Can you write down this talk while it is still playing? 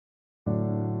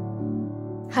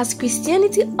Has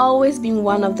Christianity always been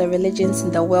one of the religions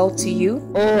in the world to you?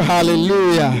 Oh,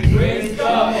 hallelujah. Praise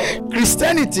God.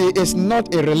 Christianity is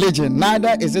not a religion,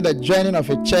 neither is it a joining of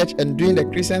a church and doing the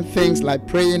Christian things like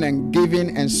praying and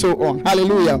giving and so on.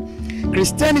 Hallelujah.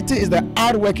 Christianity is the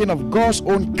outworking of God's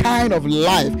own kind of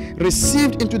life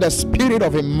received into the spirit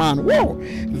of a man. Whoa!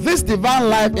 This divine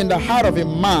life in the heart of a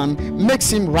man makes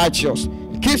him righteous,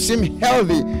 keeps him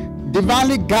healthy,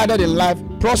 divinely guided in life,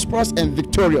 prosperous and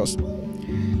victorious.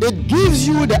 It gives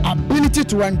you the ability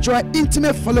to enjoy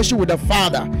intimate fellowship with the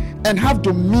Father and have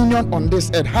dominion on this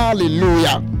earth.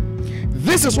 Hallelujah.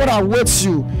 This is what awaits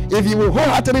you if you will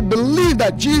wholeheartedly believe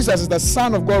that Jesus is the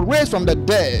Son of God raised from the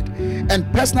dead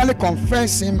and personally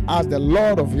confess him as the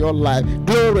Lord of your life.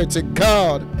 Glory to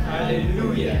God.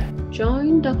 Hallelujah.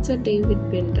 Join Dr. David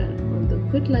Bindan on the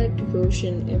Good Life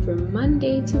Devotion every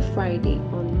Monday to Friday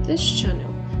on this channel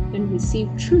and receive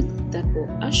truth that will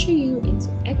usher you into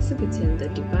exhibiting the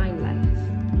divine life.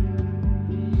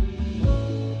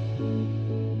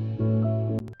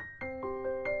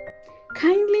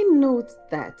 Kindly note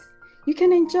that you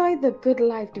can enjoy the Good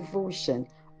Life Devotion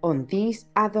on these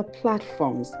other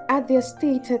platforms at their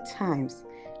stated times.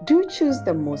 Do choose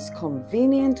the most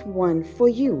convenient one for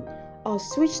you or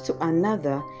switch to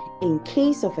another in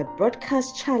case of a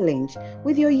broadcast challenge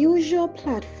with your usual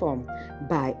platform.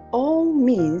 By all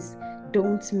means,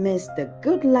 don't miss the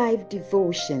Good Life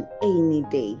Devotion any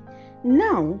day.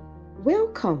 Now,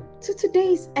 welcome to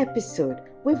today's episode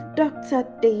with Dr.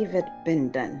 David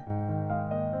Bindan.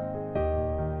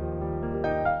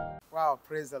 Wow,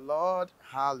 praise the Lord.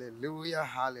 Hallelujah,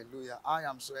 hallelujah. I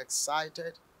am so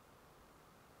excited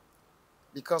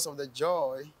because of the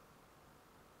joy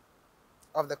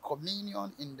of the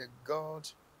communion in the God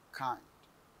kind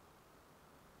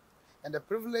and the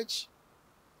privilege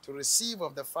to receive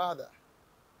of the Father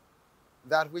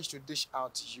that which to dish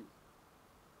out to you,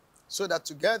 so that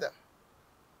together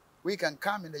we can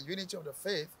come in the unity of the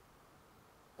faith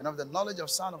and of the knowledge of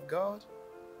Son of God,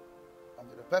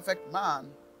 unto the perfect man,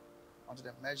 unto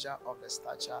the measure of the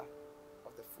stature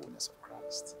of the fullness of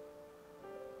Christ.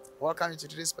 Welcome you to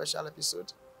today's special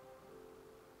episode.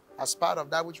 As part of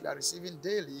that which we are receiving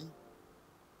daily,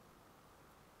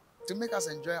 to make us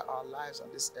enjoy our lives on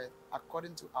this earth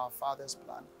according to our Father's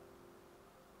plan.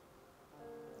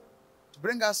 To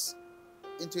bring us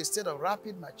into a state of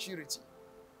rapid maturity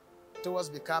towards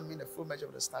becoming the full measure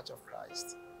of the stature of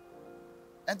Christ.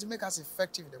 And to make us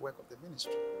effective in the work of the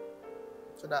ministry.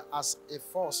 So that as a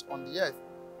force on the earth,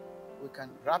 we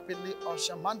can rapidly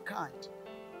usher mankind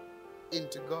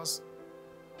into God's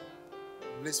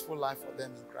blissful life for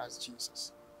them in Christ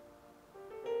Jesus.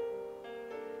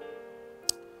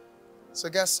 So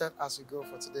get set as we go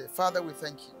for today. Father, we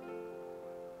thank you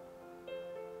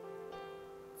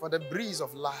for the breeze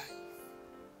of life,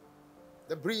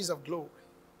 the breeze of glory,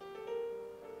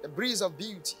 the breeze of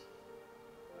beauty,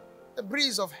 the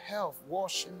breeze of health,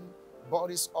 washing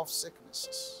bodies of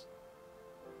sicknesses.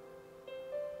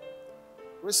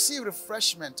 Receive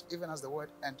refreshment even as the word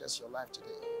enters your life today.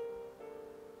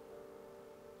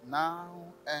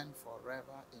 Now and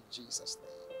forever in Jesus'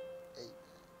 name. Amen.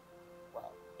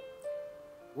 Wow.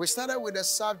 We started with the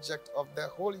subject of the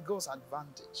Holy Ghost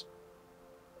advantage.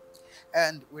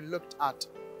 And we looked at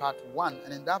part 1.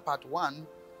 And in that part 1,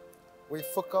 we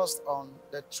focused on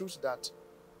the truth that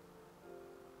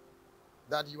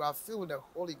you are filled with the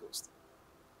Holy Ghost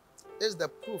is the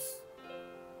proof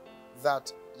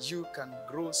that you can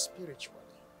grow spiritually.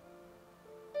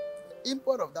 The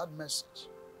import of that message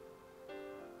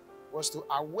was to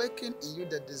awaken in you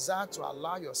the desire to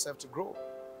allow yourself to grow.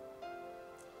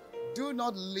 Do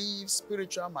not leave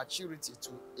spiritual maturity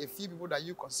to a few people that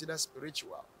you consider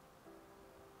spiritual.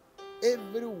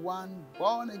 Everyone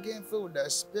born again filled with the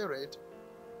Spirit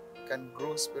can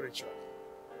grow spiritually.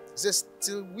 It says,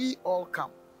 till we all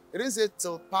come. It didn't say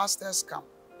till pastors come,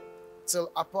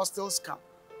 till apostles come,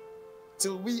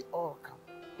 till we all come.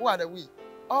 Who are the we?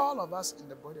 All of us in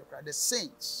the body of Christ, the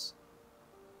saints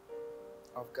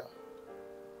of God.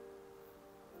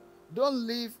 Don't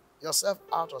leave yourself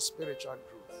out of spiritual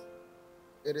growth.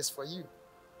 It is for you.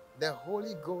 The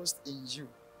Holy Ghost in you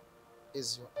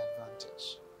is your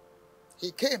advantage.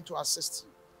 He came to assist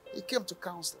you. He came to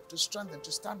counsel, to strengthen,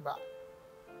 to stand by.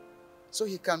 So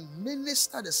he can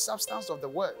minister the substance of the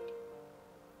word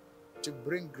to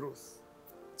bring growth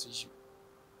to you.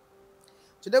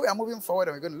 Today we are moving forward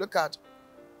and we're going to look at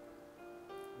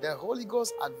the Holy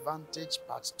Ghost advantage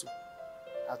part 2.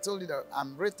 I told you that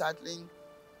I'm retitling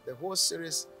the whole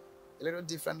series a little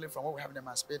differently from what we have in the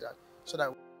Emancipated, so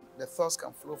that the thoughts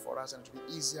can flow for us and it will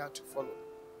be easier to follow.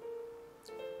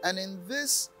 And in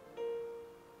this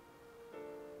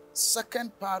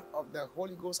second part of the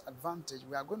Holy Ghost advantage,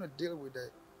 we are going to deal with the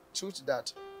truth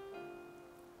that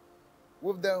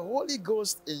with the Holy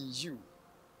Ghost in you,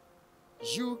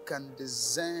 you can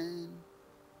discern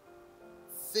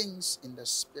things in the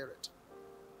Spirit.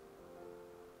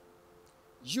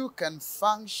 You can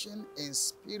function in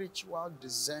spiritual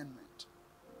discernment.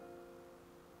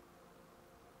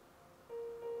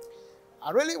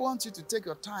 I really want you to take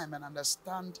your time and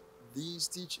understand these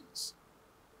teachings.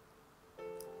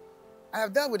 I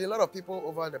have dealt with a lot of people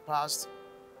over the past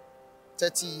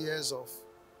 30 years of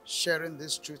sharing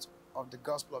this truth of the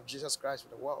gospel of Jesus Christ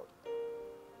with the world.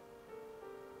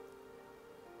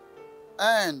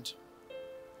 And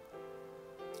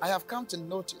I have come to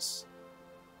notice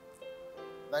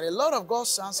that a lot of God's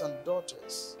sons and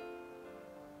daughters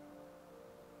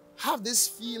have this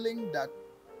feeling that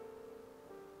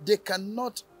they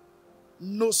cannot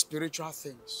know spiritual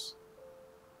things.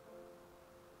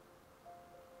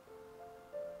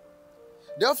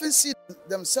 They often see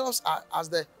themselves as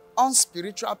the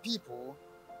unspiritual people,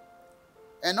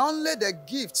 and only the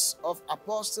gifts of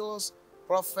apostles,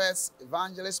 prophets,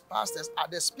 evangelists, pastors are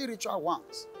the spiritual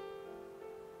ones.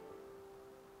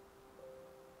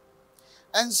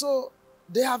 And so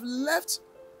they have left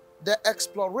the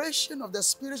exploration of the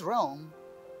spirit realm,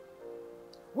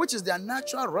 which is their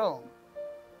natural realm,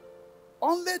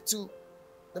 only to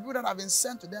the people that have been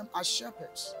sent to them as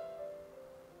shepherds.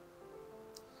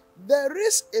 There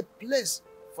is a place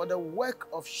for the work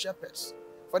of shepherds,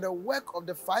 for the work of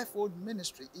the fivefold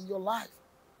ministry in your life.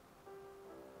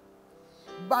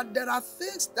 But there are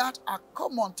things that are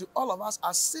common to all of us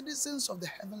as citizens of the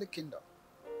heavenly kingdom.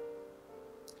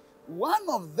 One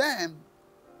of them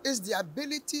is the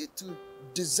ability to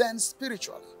discern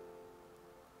spiritually.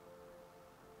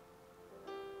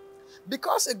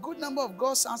 Because a good number of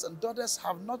God's sons and daughters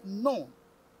have not known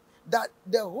that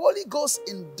the Holy Ghost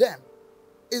in them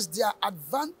is their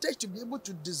advantage to be able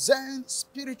to discern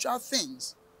spiritual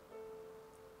things,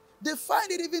 they find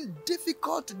it even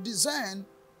difficult to discern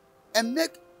and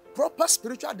make proper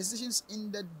spiritual decisions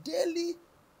in the daily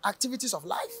activities of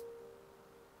life.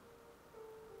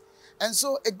 And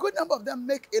so a good number of them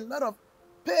make a lot of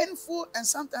painful and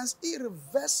sometimes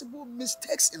irreversible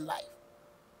mistakes in life.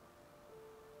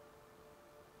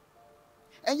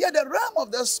 And yet the realm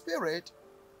of the Spirit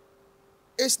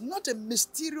is not a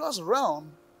mysterious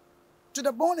realm to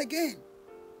the born again.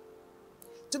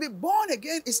 To be born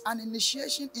again is an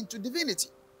initiation into divinity.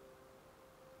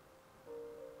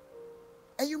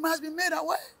 And you must be made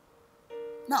aware.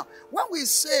 Now, when we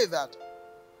say that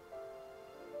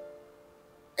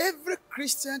every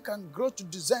Christian can grow to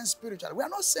discern spiritually, we are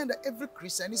not saying that every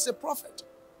Christian is a prophet.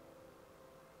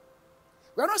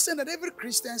 We are not saying that every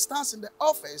Christian stands in the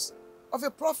office of a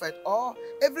prophet, or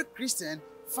every Christian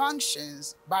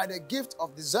functions by the gift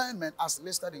of discernment as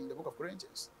listed in the book of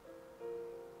Corinthians.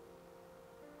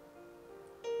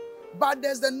 But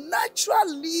there's the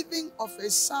natural living of a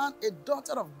son, a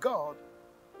daughter of God,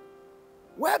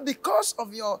 where because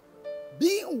of your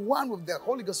being one with the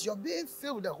Holy Ghost, you're being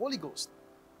filled with the Holy Ghost,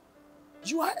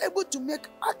 you are able to make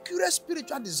accurate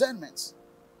spiritual discernments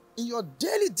in your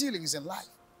daily dealings in life.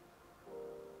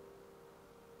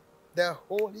 The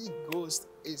Holy Ghost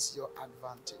is your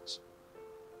advantage.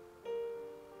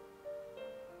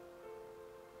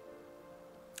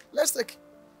 Let's take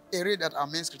a read at our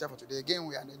main scripture for today. Again,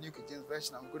 we are in the New King James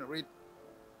Version. I'm going to read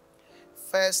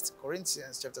 1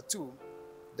 Corinthians chapter 2,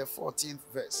 the 14th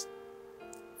verse.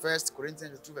 1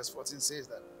 Corinthians 2 verse 14 says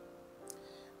that,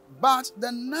 "But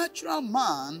the natural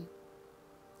man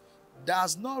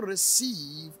does not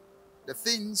receive the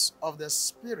things of the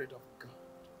Spirit of God,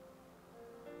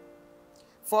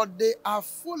 for they are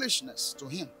foolishness to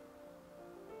him.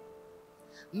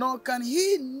 Nor can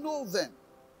he know them,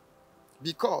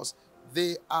 because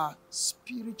they are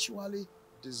spiritually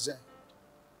discerned."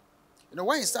 You know,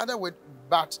 when he started with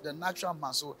 "but the natural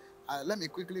man," so let me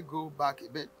quickly go back a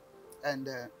bit and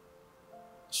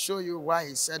show you why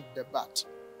he said the "but."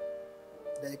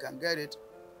 Then you can get it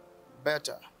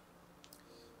better.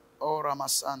 O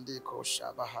Ramasandi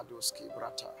Kosha Bahadoski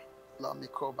Brata,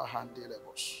 Lamiko Bahandi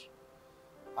Lebosh,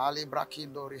 Ali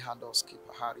Brakindori Hadoski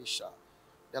Paharisha.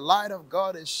 The light of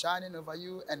God is shining over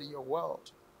you and in your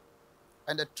world.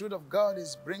 And the truth of God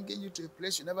is bringing you to a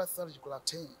place you never thought you could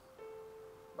attain.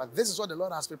 But this is what the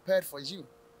Lord has prepared for you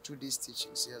through these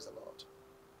teachings, says the Lord.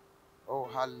 Oh,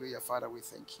 hallelujah, Father, we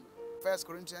thank you. 1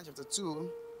 Corinthians chapter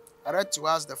 2, I read to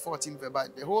us the 14th verse,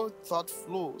 but the whole thought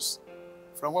flows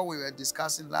from what we were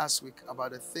discussing last week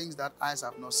about the things that eyes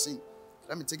have not seen.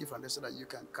 Let me take it from there so that you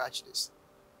can catch this.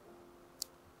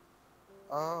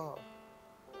 Oh.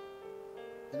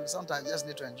 Sometimes you just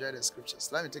need to enjoy the scriptures.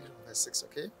 Let me take it from verse 6,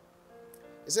 okay?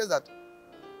 It says that,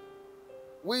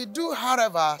 we do,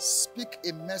 however, speak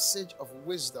a message of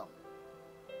wisdom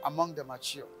among the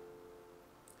mature,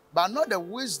 but not the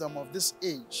wisdom of this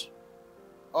age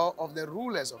or of the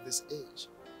rulers of this age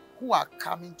who are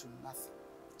coming to nothing.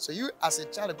 So you as a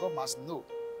child of God must know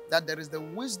that there is the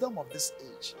wisdom of this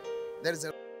age. There's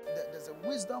a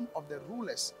wisdom of the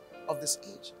rulers of this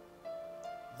age.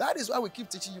 That is why we keep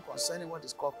teaching you concerning what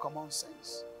is called common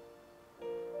sense.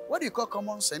 What do you call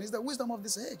common sense? It's the wisdom of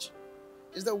this age.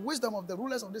 It's the wisdom of the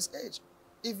rulers of this age.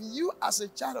 If you as a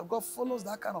child of God follows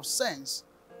that kind of sense,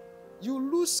 you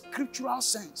lose scriptural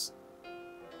sense.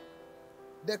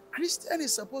 The Christian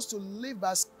is supposed to live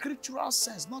by scriptural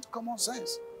sense, not common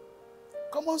sense.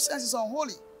 Common sense is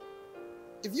unholy.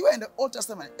 If you are in the Old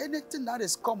Testament, anything that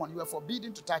is common, you are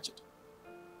forbidden to touch it.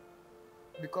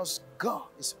 Because God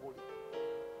is holy.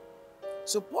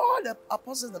 So Paul the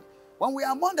apostle says that when we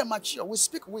are among the mature, we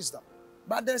speak wisdom.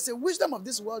 But there is a wisdom of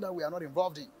this world that we are not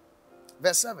involved in.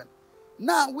 Verse 7.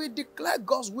 Now we declare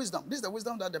God's wisdom. This is the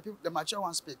wisdom that the mature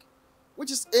ones speak,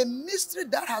 which is a mystery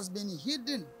that has been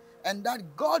hidden and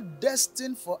that God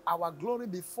destined for our glory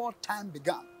before time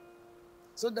began.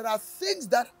 So there are things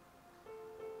that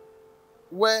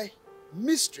were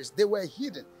mysteries. They were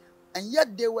hidden. And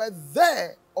yet they were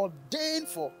there ordained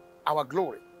for our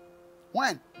glory.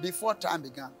 When? Before time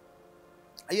began.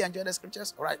 Are you enjoying the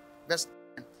scriptures? All right. Verse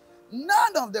 9.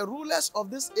 None of the rulers of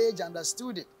this age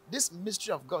understood it. This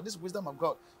mystery of God, this wisdom of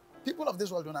God. People of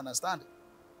this world don't understand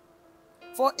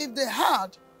it. For if they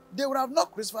had, they would have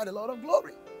not crucified the Lord of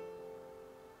glory.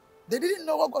 They didn't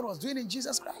know what God was doing in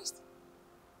Jesus Christ.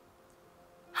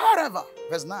 However,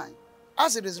 verse 9,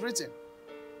 as it is written,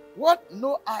 what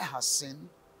no eye has seen,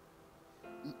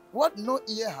 what no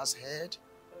ear has heard,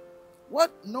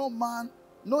 what no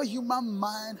human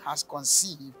mind has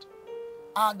conceived,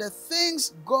 are the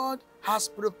things God has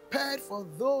prepared for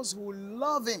those who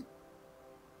love Him.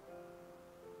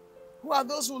 Who are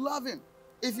those who love Him?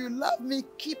 If you love me,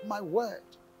 keep my word.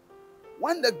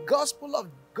 When the gospel of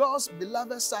God's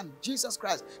beloved Son, Jesus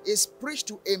Christ, is preached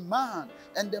to a man,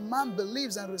 and the man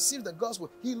believes and receives the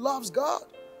gospel, he loves God.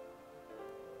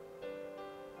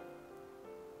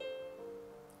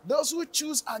 Those who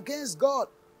choose against God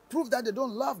prove that they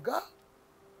don't love God.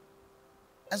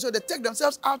 And so they take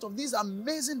themselves out of these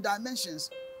amazing dimensions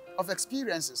of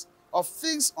experiences, of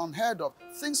things unheard of,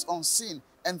 things unseen,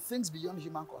 and things beyond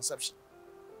human conception.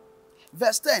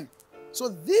 Verse 10. So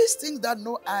these things that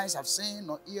no eyes have seen,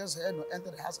 no ears heard, no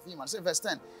entered the hearts of human. Say verse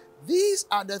 10. These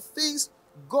are the things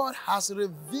God has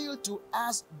revealed to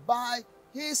us by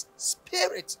His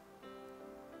Spirit.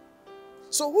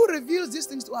 So who reveals these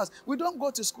things to us? We don't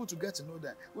go to school to get to know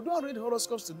them. We don't read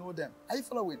horoscopes to know them. Are you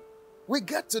following? We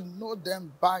get to know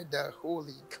them by the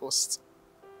Holy Ghost.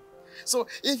 So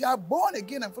if you are born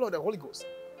again and follow the Holy Ghost,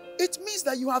 it means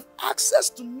that you have access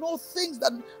to know things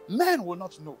that men will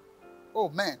not know. Oh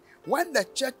man, when the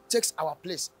church takes our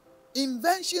place,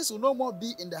 inventions will no more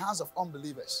be in the hands of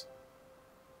unbelievers.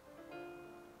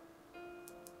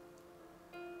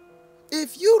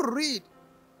 If you read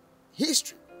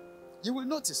history, you will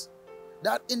notice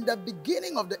that in the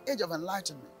beginning of the age of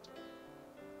enlightenment,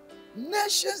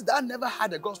 nations that never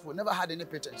had the gospel never had any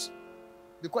patents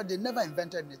because they never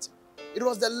invented anything. It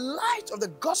was the light of the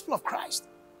gospel of Christ,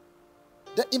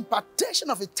 the impartation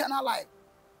of eternal life,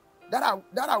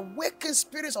 that awakens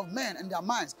spirits of men and their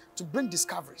minds to bring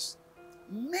discoveries.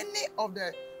 Many of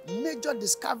the major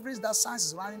discoveries that science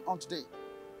is running on today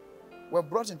were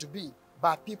brought into being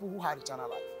by people who had eternal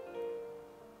life.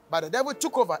 But the devil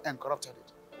took over and corrupted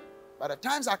it. But the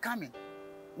times are coming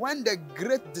when the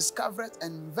great discoverers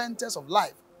and inventors of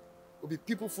life will be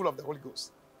people full of the Holy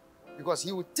Ghost. Because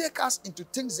He will take us into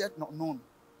things yet not known.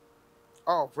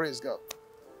 Oh, praise God.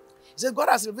 He said, God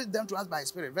has revealed them to us by His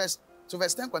Spirit. So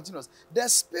verse 10 continues. The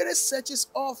Spirit searches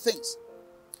all things,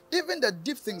 even the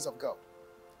deep things of God.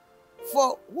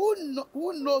 For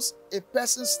who knows a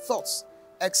person's thoughts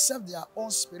except their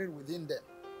own spirit within them?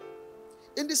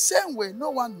 In the same way, no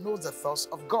one knows the thoughts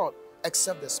of God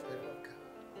except the Spirit of God.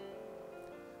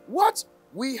 What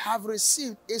we have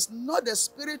received is not the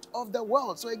spirit of the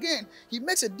world. So again, he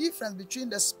makes a difference between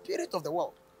the spirit of the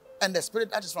world and the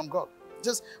spirit that is from God.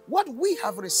 Just what we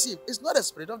have received is not the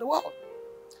spirit of the world,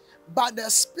 but the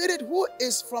Spirit who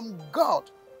is from God,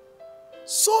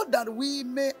 so that we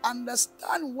may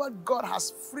understand what God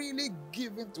has freely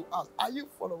given to us. Are you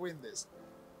following this?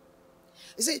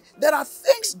 You see, there are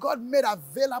things God made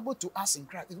available to us in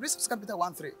Christ. In 2 Peter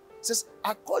 1:3, it says,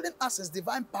 according as His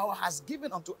divine power has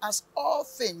given unto us all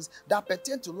things that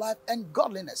pertain to life and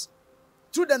godliness,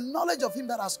 through the knowledge of Him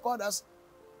that has called us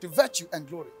to virtue and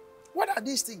glory. What are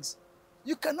these things?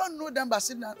 You cannot know them by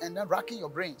sitting down and then racking your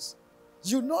brains.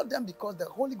 You know them because the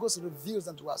Holy Ghost reveals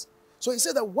them to us. So he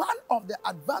said that one of the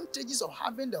advantages of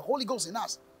having the Holy Ghost in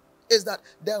us is that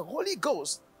the Holy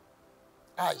Ghost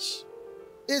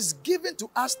is given to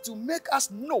us to make us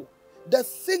know the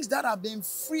things that have been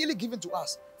freely given to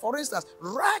us. For instance,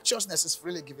 righteousness is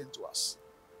freely given to us.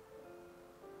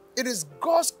 It is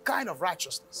God's kind of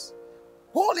righteousness.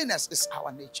 Holiness is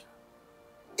our nature.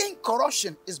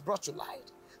 Incorruption is brought to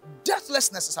light.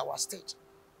 Deathlessness is our state.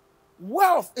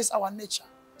 Wealth is our nature.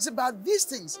 It's about these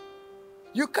things.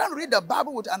 You can't read the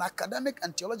Bible with an academic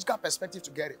and theological perspective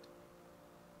to get it.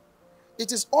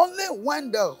 It is only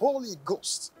when the Holy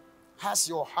Ghost has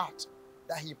your heart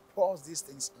that he pours these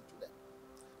things into them.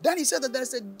 Then he said that there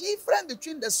is a difference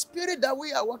between the spirit that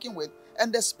we are working with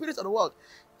and the spirit of the world.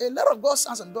 A lot of God's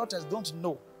sons and daughters don't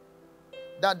know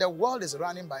that the world is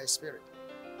running by a spirit.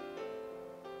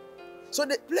 So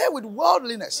they play with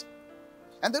worldliness.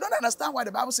 And they don't understand why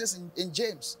the Bible says in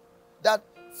James that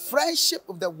friendship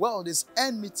with the world is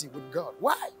enmity with God.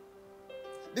 Why?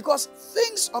 Because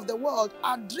things of the world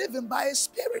are driven by a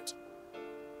spirit.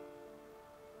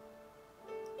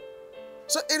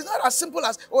 So it is not as simple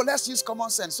as, oh, let's use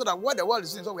common sense so that what the world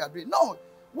is doing is what we are doing. No.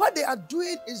 What they are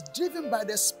doing is driven by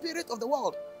the spirit of the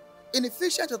world. In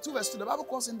Ephesians 2 verse 2, the Bible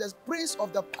calls him the prince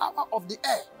of the power of the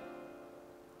air.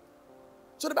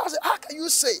 So the Bible says, how can you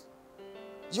say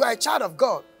you are a child of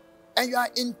God and you are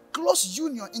in close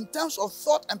union in terms of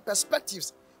thought and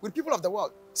perspectives with people of the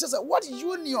world? It says that what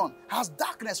union has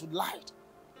darkness with light?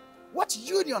 What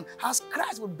union has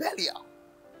Christ with Belial?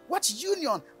 What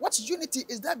union, what unity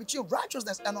is there between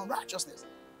righteousness and unrighteousness?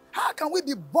 How can we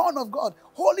be born of God,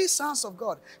 holy sons of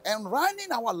God, and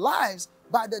running our lives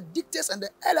by the dictates and the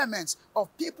elements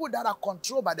of people that are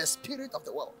controlled by the spirit of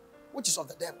the world, which is of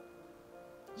the devil?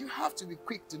 You have to be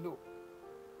quick to know.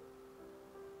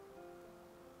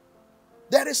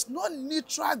 There is no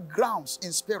neutral grounds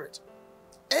in spirit.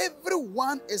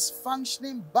 Everyone is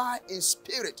functioning by a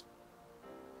spirit.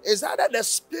 It's either the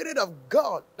spirit of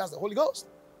God, that's the Holy Ghost,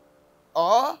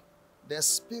 or the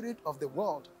spirit of the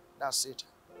world, that's Satan.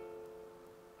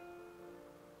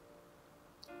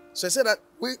 So he said that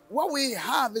what we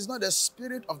have is not the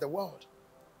spirit of the world,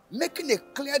 making a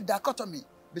clear dichotomy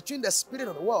between the spirit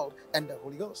of the world and the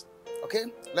Holy Ghost. Okay,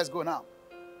 let's go now.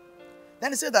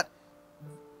 Then he said that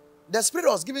the Spirit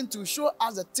was given to show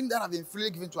us the things that have been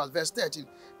freely given to us. Verse 13.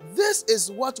 This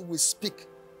is what we speak.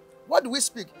 What do we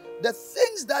speak? The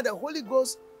things that the Holy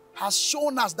Ghost has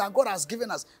shown us, that God has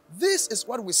given us. This is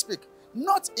what we speak.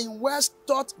 Not in words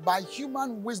taught by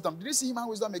human wisdom. Did you see human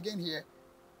wisdom again here?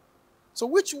 So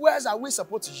which words are we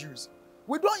supposed to use?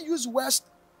 We don't use words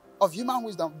of human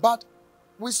wisdom, but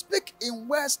we speak in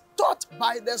words taught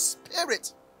by the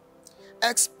Spirit,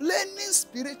 explaining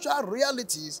spiritual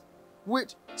realities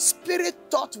with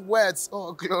spirit-taught words.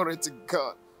 Oh, glory to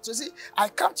God. So see, I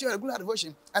come to your regular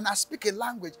devotion and I speak a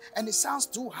language and it sounds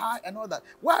too high and all that.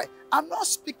 Why? I'm not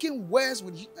speaking words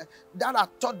that are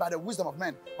taught by the wisdom of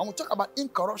men. When we talk about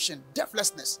incorruption,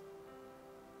 deathlessness,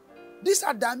 these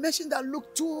are dimensions that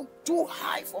look too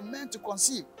high for men to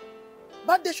conceive.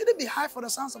 But they shouldn't be high for the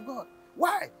sons of God.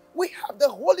 Why? We have the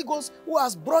Holy Ghost who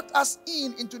has brought us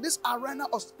into this arena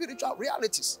of spiritual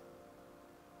realities.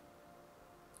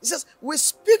 He says, we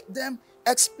speak them,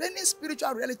 explaining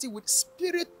spiritual reality with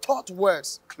spirit-taught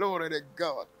words. Glory to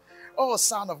God. Oh,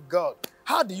 Son of God,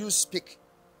 how do you speak?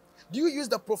 Do you use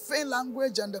the profane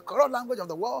language and the corrupt language of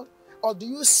the world? Or do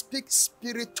you speak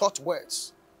spirit-taught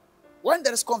words? When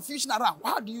there is confusion around,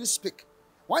 how do you speak?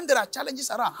 When there are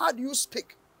challenges around, how do you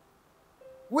speak?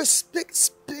 We speak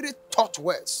spirit-taught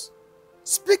words.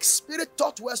 Speak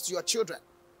spirit-taught words to your children.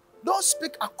 Don't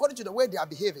speak according to the way they are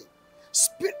behaving.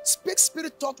 Speak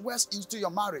spirit-taught words into your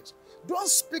marriage. Don't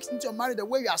speak into your marriage the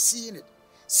way you are seeing it.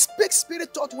 Speak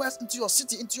spirit-taught words into your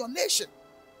city, into your nation.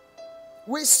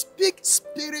 We speak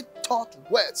spirit-taught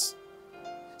words.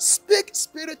 Speak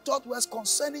spirit-taught words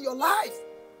concerning your life.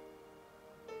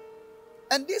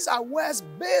 And these are words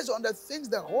based on the things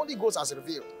the Holy Ghost has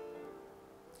revealed.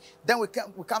 Then we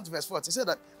come to verse 4. He said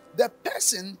that the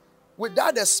person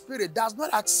without the Spirit does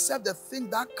not accept the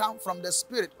things that come from the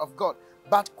Spirit of God,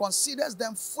 but considers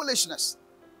them foolishness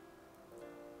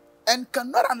and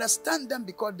cannot understand them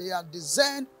because they are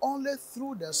discerned only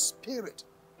through the Spirit.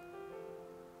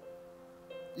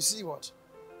 You see what?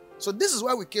 So this is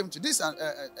where we came to. This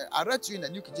I read to you in the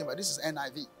New King James, but this is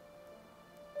NIV.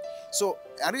 So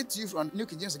I read to you from New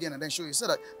King James again and then show you. It said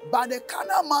that, but the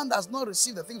carnal man does not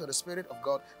receive the things of the Spirit of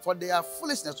God, for they are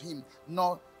foolishness to him,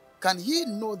 nor can he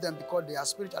know them because they are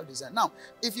spiritually discerned. Now,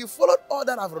 if you followed all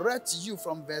that I've read to you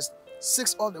from verse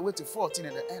 6 all the way to 14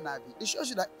 in the NIV. It shows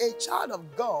you that a child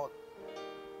of God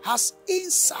has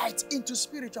insight into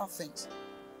spiritual things.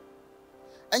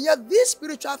 And yet these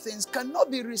spiritual things cannot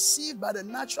be received by the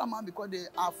natural man because they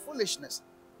are foolishness.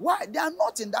 Why? They are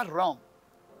not in that realm.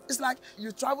 It's like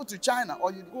you travel to China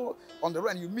or you go on the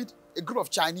road and you meet a group of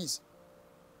Chinese.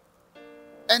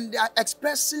 And they are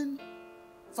expressing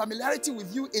familiarity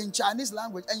with you in Chinese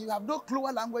language and you have no clue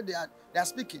what language they are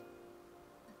speaking.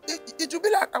 It will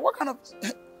be like, what kind of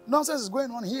nonsense is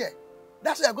going on here?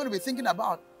 That's what you're going to be thinking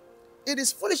about. It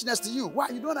is foolishness to you. Why?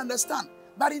 You don't understand.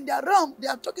 But in their realm, they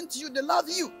are talking to you. They love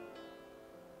you.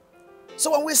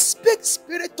 So when we speak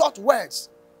spirit-taught words,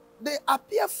 they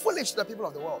appear foolish to the people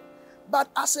of the world. But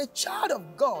as a child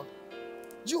of God,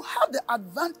 you have the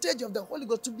advantage of the Holy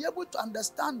Ghost to be able to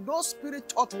understand those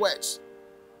spirit-taught words.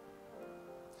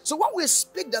 So when we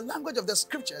speak the language of the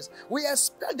scriptures, we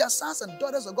expect the sons and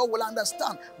daughters of God will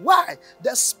understand. Why?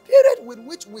 The spirit with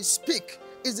which we speak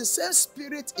is the same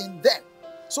spirit in them.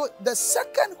 So the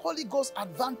second Holy Ghost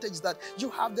advantage is that you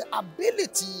have the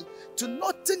ability to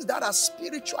know things that are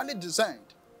spiritually designed.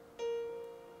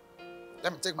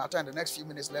 Let me take my time the next few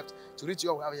minutes left to read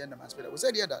you all we have here in the man's spirit. We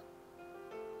said here that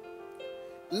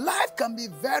life can be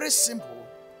very simple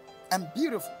and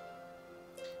beautiful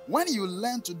when you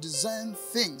learn to discern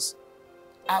things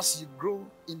as you grow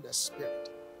in the spirit.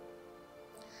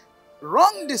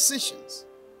 Wrong decisions,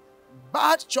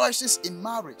 bad choices in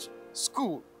marriage,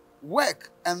 school, work,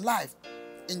 and life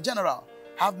in general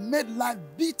have made life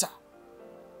bitter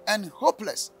and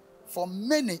hopeless for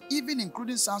many, even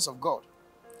including sons of God.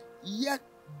 Yet,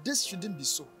 this shouldn't be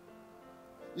so.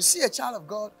 You see, a child of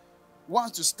God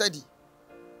wants to study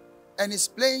and is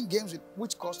playing games with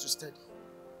which course to study.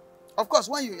 Of course,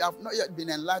 when you have not yet been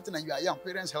enlightened and you are young,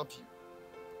 parents help you.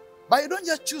 But you don't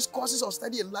just choose courses of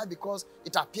study in life because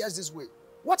it appears this way.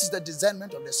 What is the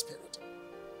discernment of the Spirit?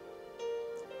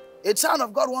 A child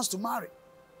of God wants to marry.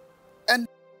 And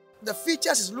the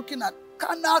features is looking at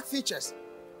carnal features.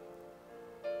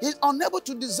 He's unable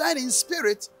to discern in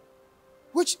spirit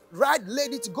which right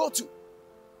lady to go to.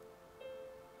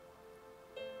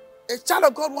 A child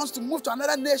of God wants to move to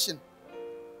another nation.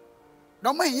 The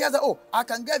moment he hears that, oh, I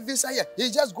can get visa here,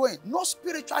 he's just going. No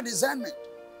spiritual discernment.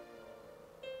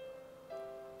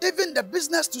 Even the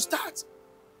business to start.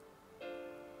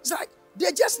 It's like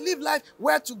they just live life,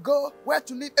 where to go, where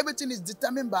to live. Everything is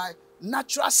determined by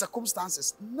natural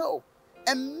circumstances. No.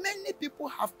 And many people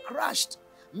have crashed.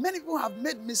 Many people have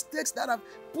made mistakes that have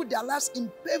put their lives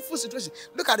in painful situations.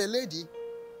 Look at a lady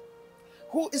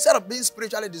who, instead of being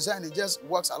spiritually discerning, just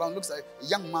walks along, looks like a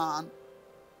young man,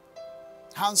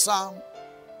 handsome,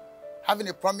 having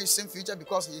a promising future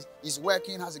because he's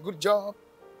working, has a good job,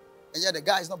 and yet the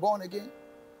guy is not born again,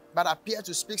 but appears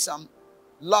to speak some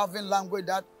loving language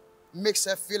that makes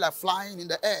her feel like flying in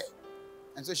the air.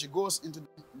 And so she goes into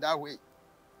that way.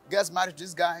 Gets married to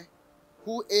this guy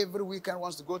who every weekend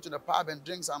wants to go to the pub and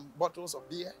drink some bottles of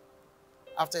beer.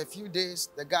 After a few days,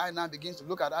 the guy now begins to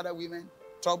look at other women.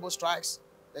 Trouble strikes.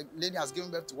 The lady has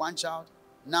given birth to one child.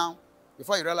 Now,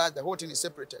 before you realize, the whole thing is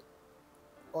separated.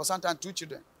 Or sometimes 2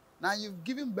 children. Now you've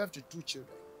given birth to 2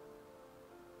 children.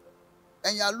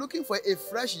 And you are looking for a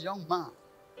fresh young man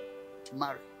to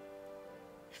marry.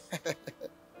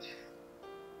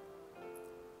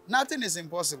 Nothing is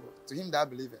impossible to him that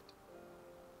believeth.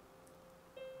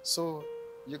 So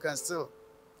you can still.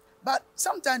 But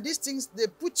sometimes these things, they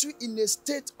put you in a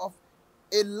state of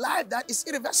a life that is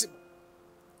irreversible.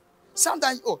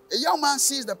 Sometimes, a young man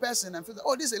sees the person and feels,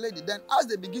 oh, this is a lady. Then as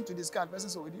they begin to discuss, the person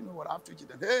says, oh, we didn't know what I have to eat.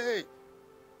 Then,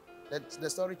 hey, the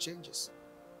story changes.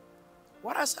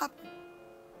 What has happened?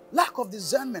 Lack of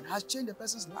discernment has changed the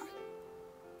person's life.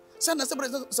 Sometimes somebody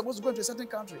is not supposed to go into a certain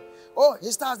country. Oh,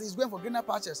 he's going for greener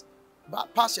pastures.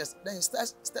 Then he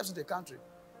steps into the country.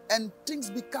 And things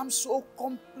become so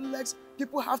complex.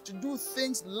 People have to do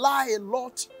things, lie a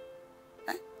lot.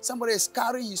 Somebody is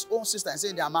carrying his own sister and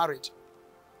saying they are married.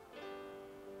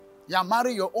 You are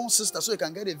marrying your own sister so you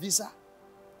can get a visa?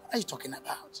 What are you talking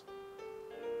about?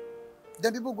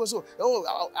 Then people go,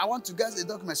 I want to get a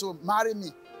document, so marry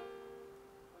me.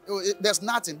 There's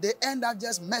nothing. They end up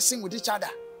just messing with each other.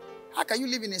 How can you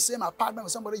live in the same apartment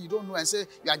with somebody you don't know and say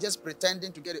you are just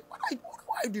pretending to get it? Why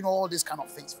are you doing all these kind of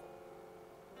things for?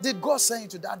 Did God send you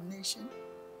to that nation?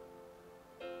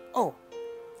 Oh,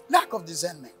 lack of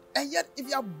discernment. And yet, if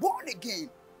you are born again,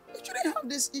 you shouldn't have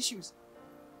these issues.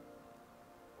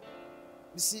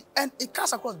 You see, and it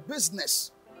cuts across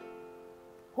business,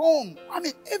 home,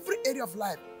 every area of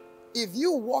life. If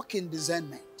you walk in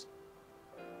discernment,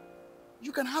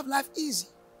 you can have life easy.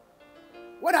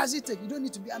 What does it take? You don't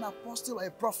need to be an apostle or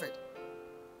a prophet.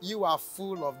 you are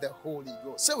full of the Holy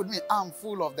Ghost. Say with me, I'm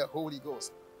full of the Holy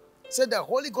Ghost. Say, the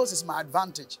Holy Ghost is my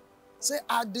advantage. Say,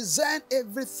 I design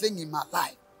everything in my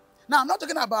life. Now, I'm not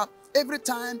talking about every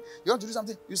time you want to do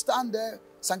something, you stand there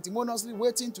sanctimoniously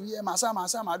waiting to hear my son,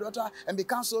 my daughter, and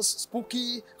become so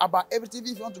spooky about everything.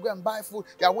 If you want to go and buy food,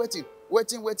 you are waiting.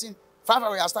 5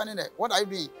 hours you are standing there. What are you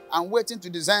doing? I'm waiting to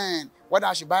design whether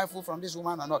I should buy food from this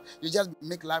woman or not. You just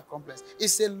make life complex.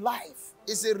 It's a life.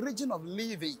 It's a region of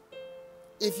living.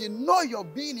 If you know you're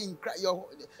being in Christ, you're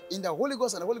in the Holy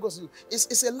Ghost and the Holy Ghost,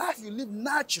 it's a life you live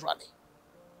naturally.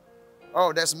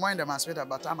 Oh, there's more in the man's spirit,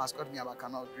 but time has got me, I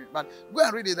cannot read. But go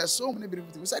and read it. There's so many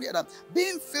beautiful things. We said here that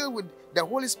being filled with the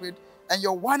Holy Spirit and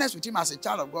your oneness with Him as a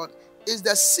child of God is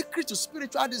the secret to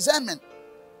spiritual discernment.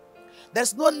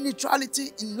 There's no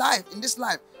neutrality in life, in this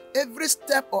life. Every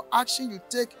step or action you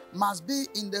take must be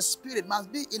in the Spirit,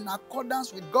 must be in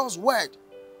accordance with God's word.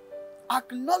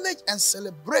 Acknowledge and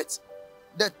celebrate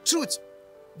the truth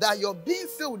that your being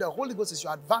filled with the Holy Ghost is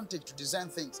your advantage to discern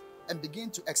things and begin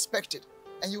to expect it.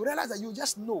 And you realize that you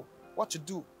just know what to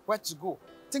do, where to go.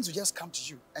 Things will just come to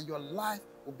you and your life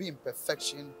will be in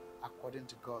perfection according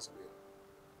to God's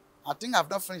will. I think I've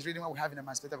not finished reading what we have in the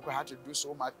man's letter because I had to do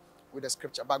so much with the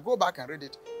scripture. But go back and read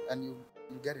it and you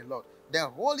get a lot. The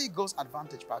Holy Ghost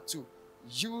advantage part 2.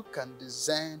 You can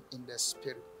discern in the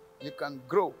Spirit. You can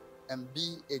grow and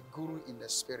be a guru in the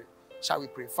Spirit. Shall we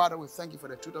pray? Father, we thank you for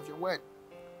the truth of your word.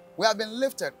 We have been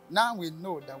lifted. Now we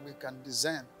know that we can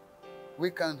discern.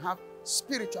 We can have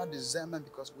spiritual discernment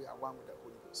because we are one with the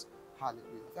Holy Ghost. Hallelujah.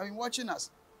 If you have been watching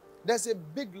us, there's a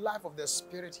big life of the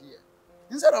Spirit here.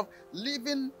 Instead of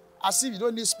living as if you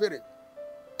don't need Spirit,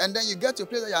 and then you get to a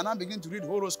place that you are now beginning to read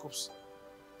horoscopes.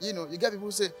 You know, you get people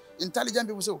who say, intelligent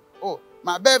people say, oh,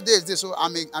 my birthday is this, so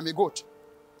I'm a goat.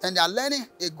 And they are learning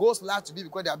a goat's life to be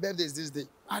because their birthday is this day.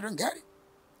 I don't get it.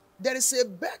 There is a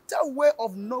better way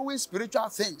of knowing spiritual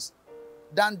things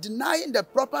than denying the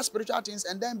proper spiritual things.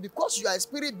 And then because you are a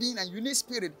spirit being and you need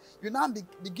Spirit, you now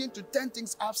begin to turn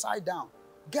things upside down.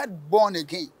 Get born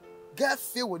again. Get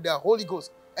filled with the Holy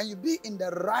Ghost. And you be in the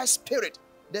right spirit.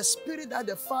 The spirit that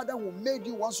the Father who made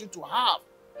you wants you to have.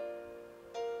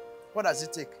 What does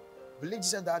it take? Believe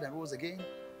Jesus died and rose again.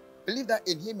 Believe that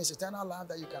in Him is eternal life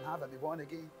that you can have and be born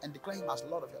again. And declare Him as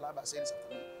Lord of your life by saying this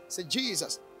after me. Say,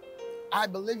 Jesus, I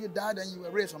believe you died and you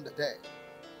were raised from the dead.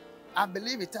 I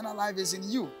believe eternal life is in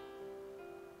you.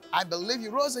 I believe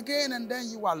you rose again and then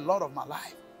you are Lord of my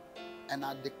life. And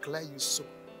I declare you so.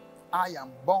 I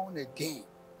am born again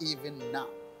even now.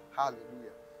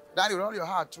 Hallelujah. Daddy, with all your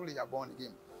heart, truly you are born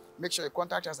again. Make sure you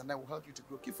contact us and then we'll help you to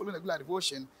grow. Keep following the Good Life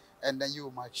Devotion and then you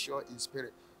will mature in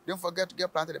spirit. Don't forget to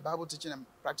get planted in Bible teaching and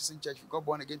practicing church. If you got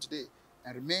born again today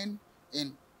and remain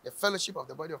in the fellowship of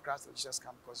the body of Christ, that Jesus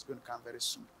come because it's going to come very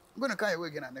soon. I'm going to come your way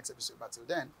again in our next episode, but till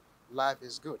then, life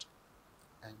is good.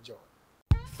 Enjoy.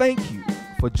 Thank you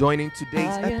for joining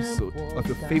today's episode of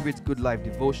your favorite Good Life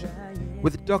Devotion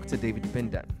with Dr. David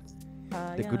Bindan.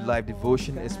 The Good Life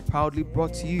Devotion is proudly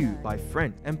brought to you by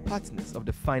friends and partners of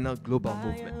the Final Global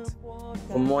Movement.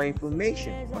 For more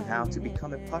information on how to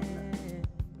become a partner,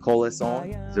 call us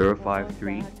on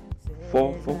 053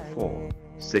 444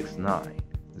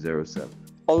 6907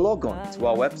 or log on to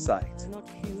our website,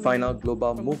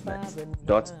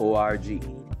 finalglobalmovement.org.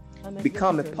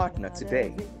 Become a partner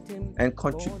today and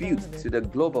contribute to the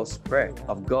global spread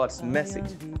of God's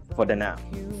message for the now.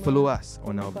 Follow us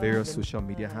on our various social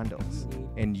media handles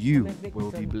and you will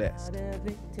be blessed.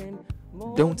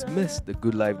 Don't miss the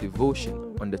Good Life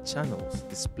Devotion on the channels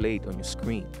displayed on your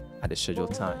screen at the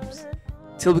scheduled times.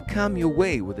 Till we come your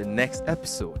way with the next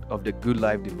episode of the Good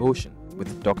Life Devotion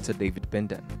with Dr. David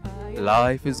Bindan.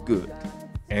 Life is good.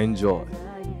 Enjoy.